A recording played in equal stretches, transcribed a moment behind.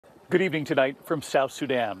Good evening tonight from South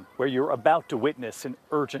Sudan, where you're about to witness an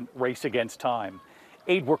urgent race against time.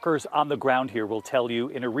 Aid workers on the ground here will tell you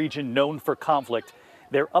in a region known for conflict,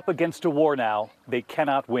 they're up against a war now they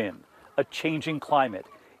cannot win. A changing climate,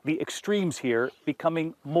 the extremes here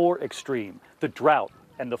becoming more extreme, the drought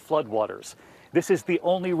and the floodwaters. This is the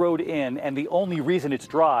only road in, and the only reason it's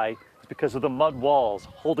dry is because of the mud walls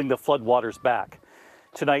holding the floodwaters back.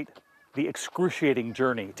 Tonight, the excruciating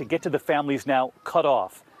journey to get to the families now cut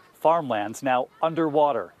off, farmlands now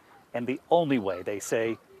underwater, and the only way, they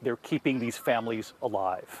say, they're keeping these families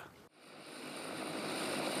alive.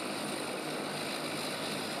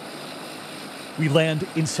 We land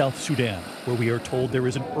in South Sudan, where we are told there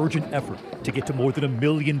is an urgent effort to get to more than 1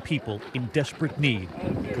 million people in desperate need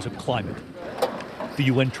because of climate. The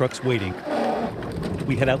UN truck's waiting.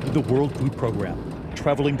 We head out to the World Food Program,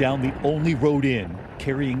 traveling down the only road in,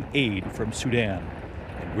 carrying aid from Sudan.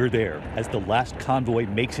 And we're there as the last convoy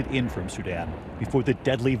makes it in from Sudan before the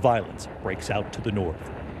deadly violence breaks out to the north.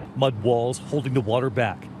 Mud walls holding the water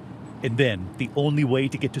back. And then the only way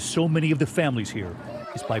to get to so many of the families here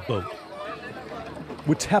is by boat.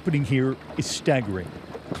 What's happening here is staggering.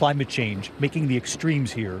 Climate change making the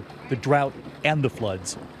extremes here, the drought and the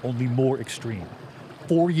floods, only more extreme.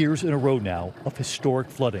 4 years in a row now of historic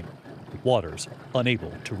flooding, the waters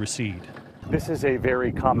unable to recede. This is a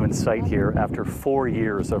very common sight here after 4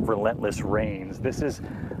 years of relentless rains. This is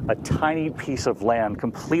a tiny piece of land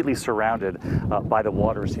completely surrounded by the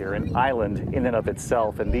waters here, an island in and of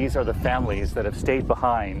itself. And these are the families that have stayed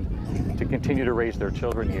behind to continue to raise their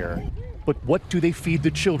children here. But what do they feed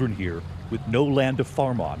the children here with no land to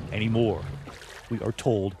farm on anymore? We are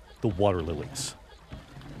told the water lilies.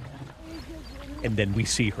 And then we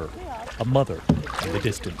see her, a mother in the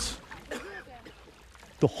distance.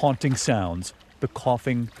 The haunting sounds, the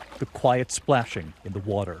coughing, the quiet splashing in the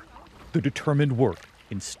water, the determined work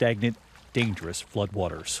in stagnant, dangerous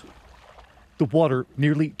floodwaters. The water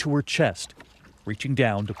nearly to her chest, reaching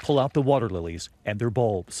down to pull out the water lilies and their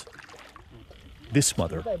bulbs. This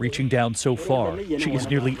mother, reaching down so far, she is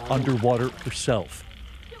nearly underwater herself.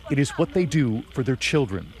 It is what they do for their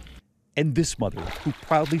children. And this mother, who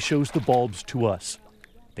proudly shows the bulbs to us.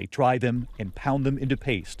 They dry them and pound them into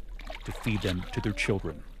paste to feed them to their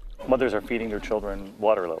children. Mothers are feeding their children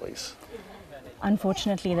water lilies.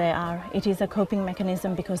 Unfortunately, they are. It is a coping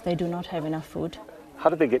mechanism because they do not have enough food. How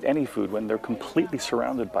do they get any food when they're completely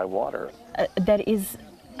surrounded by water? That is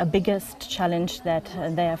a biggest challenge that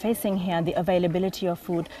they are facing here, the availability of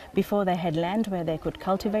food. Before they had land where they could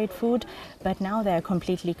cultivate food, but now they are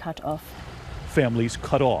completely cut off. Families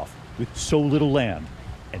cut off with so little land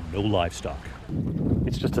and no livestock.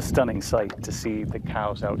 It's just a stunning sight to see the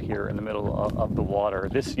cows out here in the middle of the water.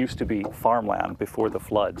 This used to be farmland before the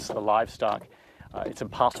floods. The livestock, it's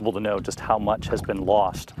impossible to know just how much has been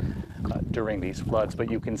lost during these floods, but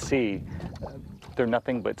you can see they're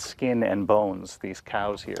nothing but skin and bones, these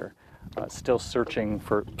cows here, still searching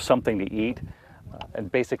for something to eat and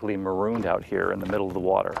basically marooned out here in the middle of the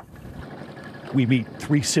water. We meet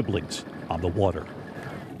 3 siblings on the water.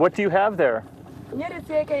 What do you have there?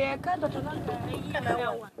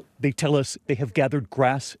 They tell us they have gathered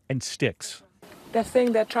grass and sticks. They're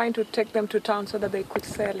saying they're trying to take them to town so that they could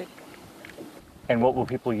sell it. And what will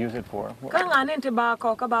people use it for?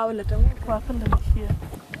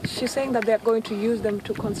 She's saying that they're going to use them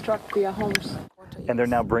to construct their homes. And they're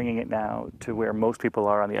now bringing it now to where most people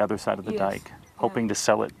are on the other side of the dike, hoping to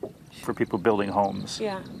sell it for people building homes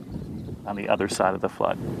on the other side of the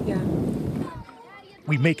flood.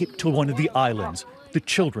 We make it to one of the islands, the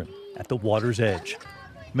children at the water's edge,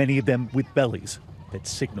 many of them with bellies that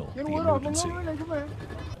signal the emergency.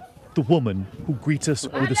 The woman who greets us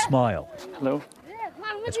with a smile. Hello.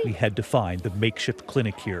 As we head to find the makeshift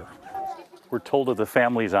clinic here. We're told of the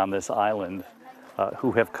families on this island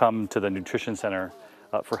who have come to the nutrition center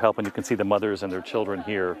for help, and you can see the mothers and their children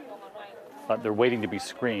here. They're waiting to be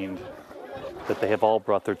screened, but they have all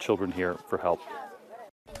brought their children here for help.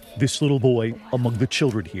 This little boy among the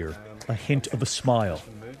children here, a hint of a smile.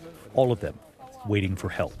 All of them waiting for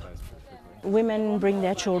help. Women bring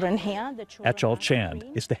their children here. Achal Chand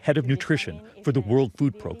is the head of nutrition for the World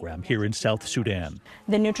Food Program here in South Sudan.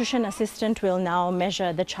 The nutrition assistant will now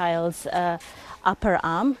measure the child's upper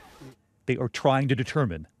arm. They are trying to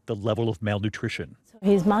determine the level of malnutrition.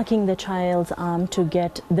 He's marking the child's arm to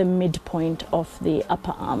get the midpoint of the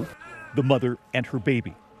upper arm. The mother and her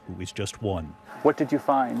baby, who is just 1. What did you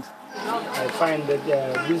find? I find that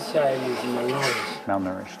this child is malnourished.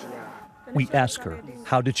 Malnourished. We ask her,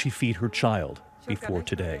 how did she feed her child before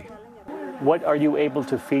today? What are you able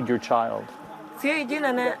to feed your child?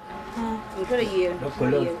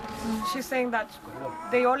 She's saying that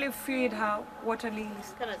they only feed her water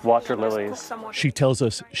lilies. Water lilies. She tells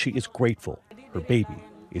us she is grateful her baby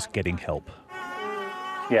is getting help.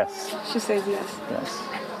 Yes. She says yes. Yes.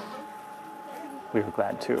 We were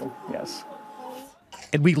glad too, yes.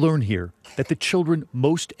 And we learn here that the children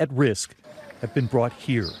most at risk have been brought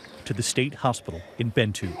here to the state hospital in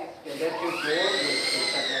Bentu.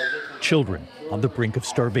 Children on the brink of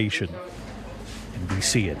starvation. And we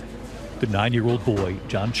see it. The 9-year-old boy,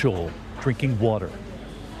 John Chol, drinking water.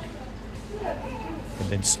 And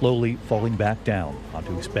then slowly falling back down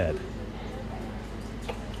onto his bed.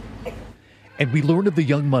 And we learn of the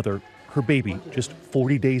young mother, her baby, just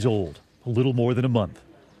 40 days old, a little more than a month,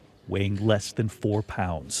 weighing less than 4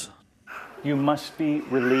 pounds. You must be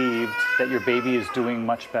relieved that your baby is doing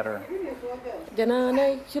much better.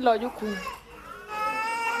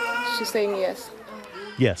 She's saying yes.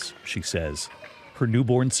 Yes, she says. Her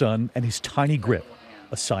newborn son and his tiny grip,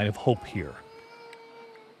 a sign of hope here.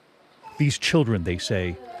 These children, they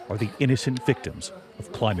say, are the innocent victims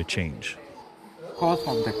of climate change. Because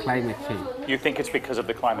of the climate change. You think it's because of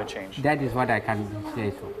the climate change? That is what I can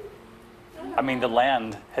say so. I mean, the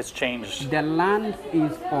land has changed. The land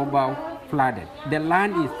is over flooded. The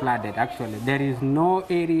land is flooded, actually. There is no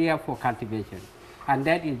area for cultivation. And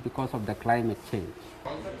that is because of the climate change.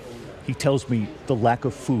 He tells me the lack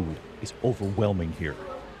of food is overwhelming here.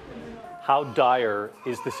 How dire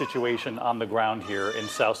is the situation on the ground here in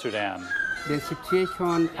South Sudan? The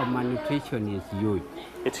situation of malnutrition is huge.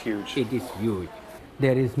 It's huge. It is huge.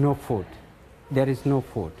 There is no food. There is no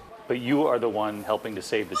food. But you are the one helping to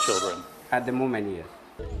save the children. At the moment, yes.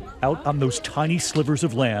 Out on those tiny slivers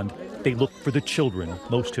of land, they look for the children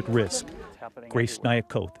most at risk. Grace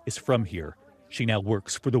Nyakoth is from here. She now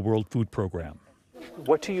works for the World Food Program.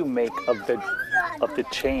 What do you make of the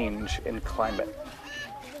change in climate?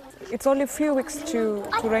 It's only a few weeks to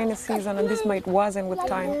rainy season, and this might worsen with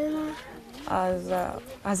time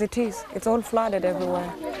as it is. It's all flooded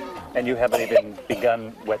everywhere. And you haven't even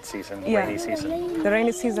begun wet season, Yeah. rainy season? The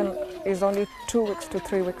rainy season is only 2 weeks to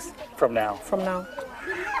 3 weeks From now? from now.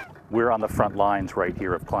 We're on the front lines right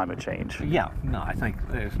here of climate change. Yeah, no, I think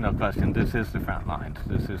there's no question. This is the front lines.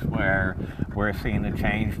 This is where we're seeing a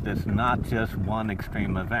change that's not just one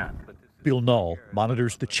extreme event. Bill Null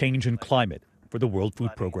monitors the change in climate for the World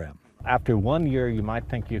Food Program. After 1 year, you might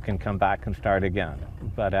think you can come back and start again.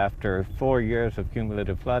 But after 4 years of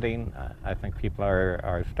cumulative flooding, I think people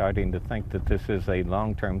are starting to think that this is a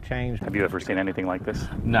long-term change. Have you ever seen anything like this?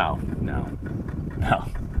 No.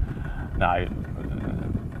 I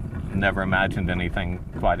never imagined anything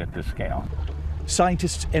quite at this scale.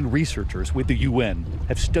 Scientists and researchers with the UN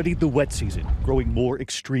have studied the wet season growing more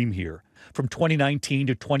extreme here. From 2019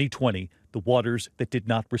 to 2020, the waters that did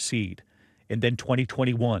not recede. And then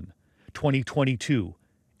 2021, 2022,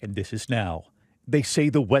 and this is now. They say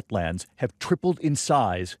the wetlands have tripled in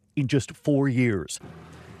size in just 4 years.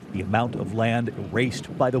 The amount of land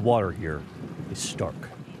erased by the water here is stark.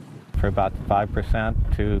 For about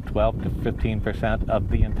 5% to 12 to 15% of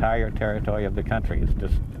the entire territory of the country. It's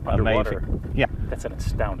just Underwater. amazing. Yeah. That's an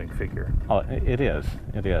astounding figure. Oh, it is.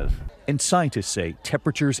 It is. And scientists say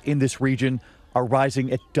temperatures in this region are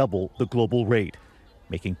rising at double the global rate,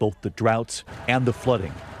 making both the droughts and the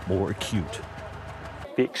flooding more acute.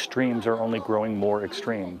 The extremes are only growing more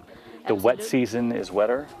extreme. The wet season is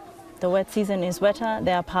wetter. The wet season is wetter.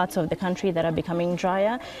 There are parts of the country that are becoming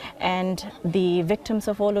drier, and the victims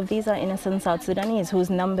of all of these are innocent South Sudanese whose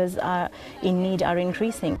numbers are in need are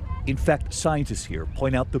increasing. In fact, scientists here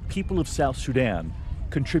point out the people of South Sudan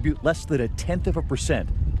contribute less than 0.1%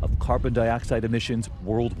 of carbon dioxide emissions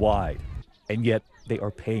worldwide, and yet they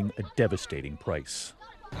are paying a devastating price.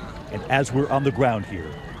 And as we're on the ground here,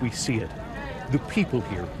 we see it. The people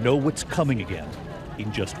here know what's coming again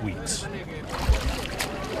in just weeks.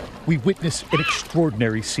 We witness an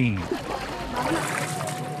extraordinary scene.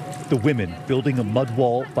 The women building a mud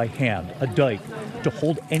wall by hand, a dike, to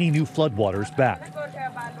hold any new floodwaters back,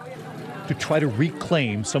 to try to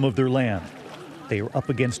reclaim some of their land. They are up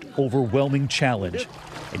against overwhelming challenge,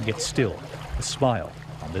 and yet still a smile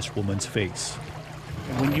on this woman's face.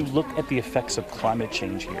 When you look at the effects of climate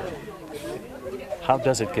change here, how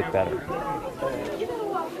does it get better?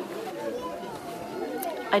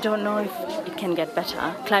 I don't know if it can get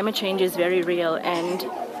better. Climate change is very real, and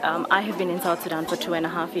I have been in South Sudan for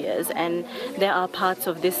 2.5 years, and there are parts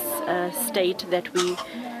of this state that we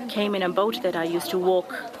came in a boat that I used to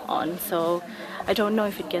walk on. So I don't know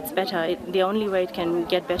if it gets better. The only way it can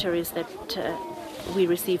get better is that we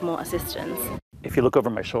receive more assistance. If you look over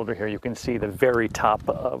my shoulder here, you can see the very top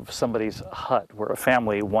of somebody's hut where a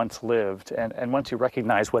family once lived. And once you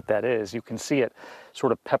recognize what that is, you can see it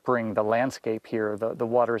sort of peppering the landscape here, the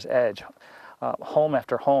water's edge. Home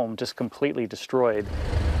after home just completely destroyed.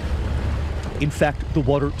 In fact, the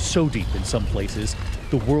water so deep in some places,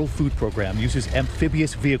 the World Food Program uses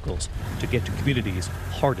amphibious vehicles to get to communities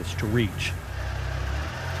hardest to reach.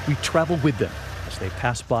 We travel with them as they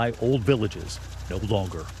pass by old villages no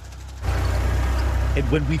longer. And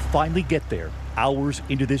when we finally get there, hours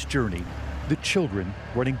into this journey, the children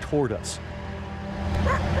running toward us.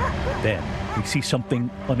 Then we see something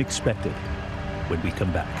unexpected when we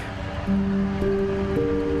come back.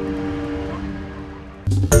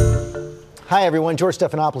 Hi everyone, George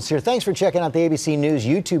Stephanopoulos here. Thanks for checking out the ABC News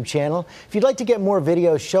YouTube channel. If you'd like to get more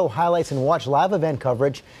videos, show highlights, and watch live event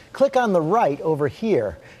coverage, click on the right over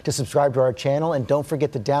here to subscribe to our channel, and don't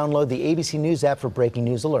forget to download the ABC News app for breaking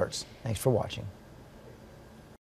news alerts. Thanks for watching.